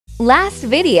Last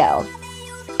video,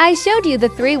 I showed you the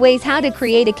 3 ways how to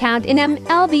create account in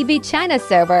MLBB China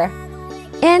server.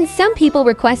 And some people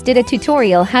requested a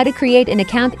tutorial how to create an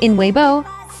account in Weibo,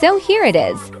 so here it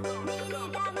is.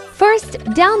 First,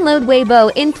 download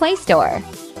Weibo in Play Store.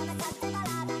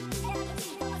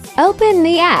 Open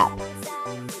the app.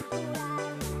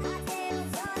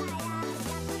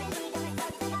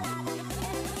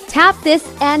 Tap this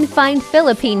and find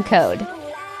Philippine code.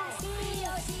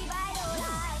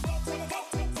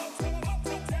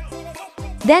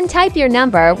 Then type your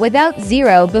number without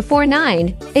 0 before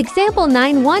 9, example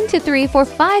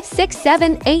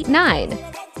 9123456789.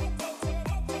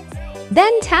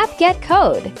 Then tap Get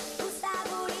Code.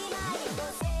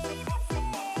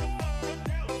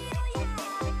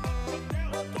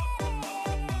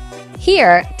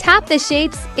 Here, tap the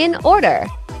shapes in order.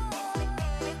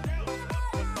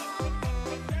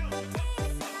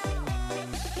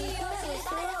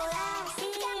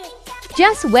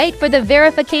 Just wait for the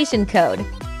verification code.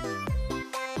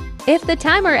 If the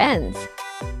timer ends,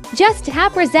 just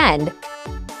tap Resend.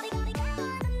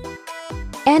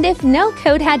 And if no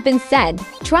code had been sent,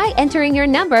 try entering your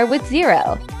number with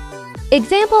 0.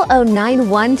 Example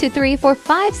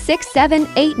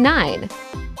 091234567889.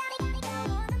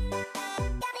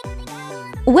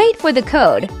 Wait for the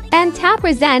code and tap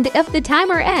Resend if the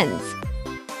timer ends.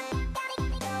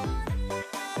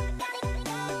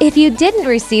 If you didn't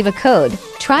receive a code,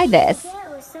 try this.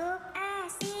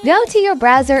 Go to your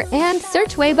browser and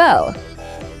search Weibo.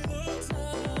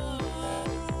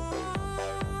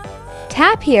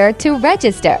 Tap here to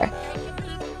register.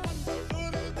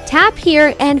 Tap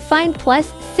here and find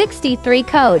 +63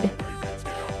 code.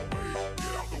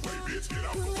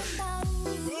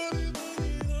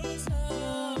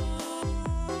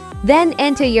 Then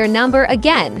enter your number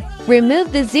again.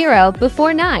 Remove the 0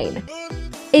 before 9.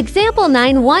 Example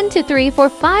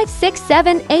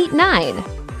 9123456789.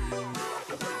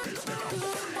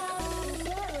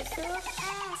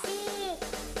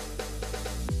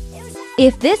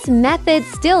 If this method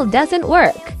still doesn't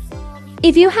work,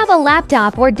 if you have a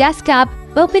laptop or desktop,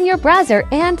 open your browser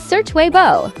and search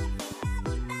Weibo.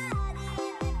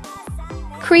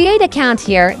 Create account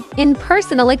here in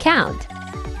Personal Account.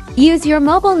 Use your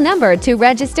mobile number to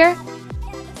register.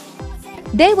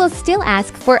 They will still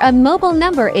ask for a mobile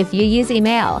number if you use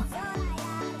email.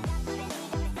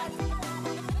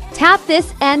 Tap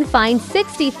this and find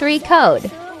 63 code.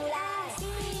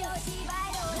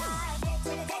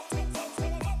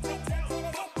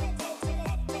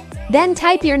 Then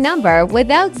type your number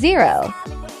without 0.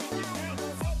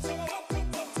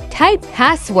 Type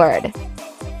password.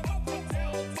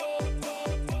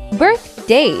 Birth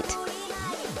date.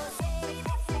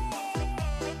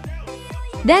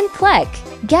 Then click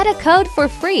Get a code for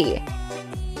free.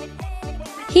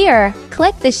 Here,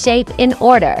 click the shape in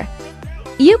order.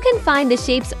 You can find the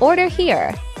shape's order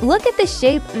here. Look at the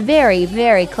shape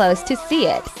very close to see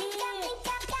it.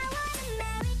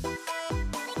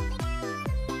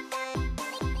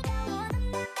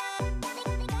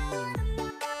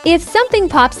 If something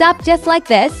pops up just like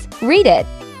this, read it.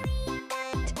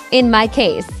 In my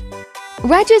case,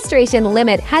 registration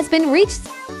limit has been reached,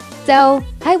 so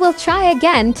I will try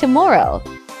again tomorrow.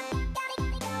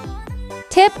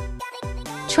 Tip: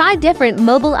 try different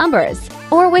mobile numbers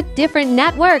or with different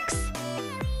networks.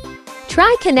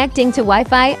 Try connecting to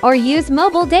Wi-Fi or use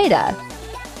mobile data.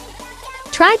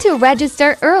 Try to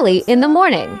register early in the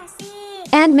morning.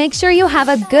 And make sure you have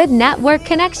a good network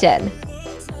connection.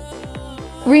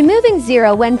 Removing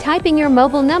 0 when typing your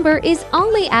mobile number is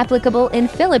only applicable in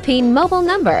Philippine mobile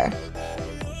number.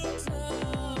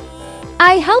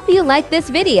 I hope you like this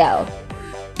video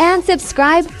and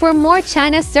subscribe for more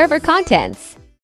China server contents.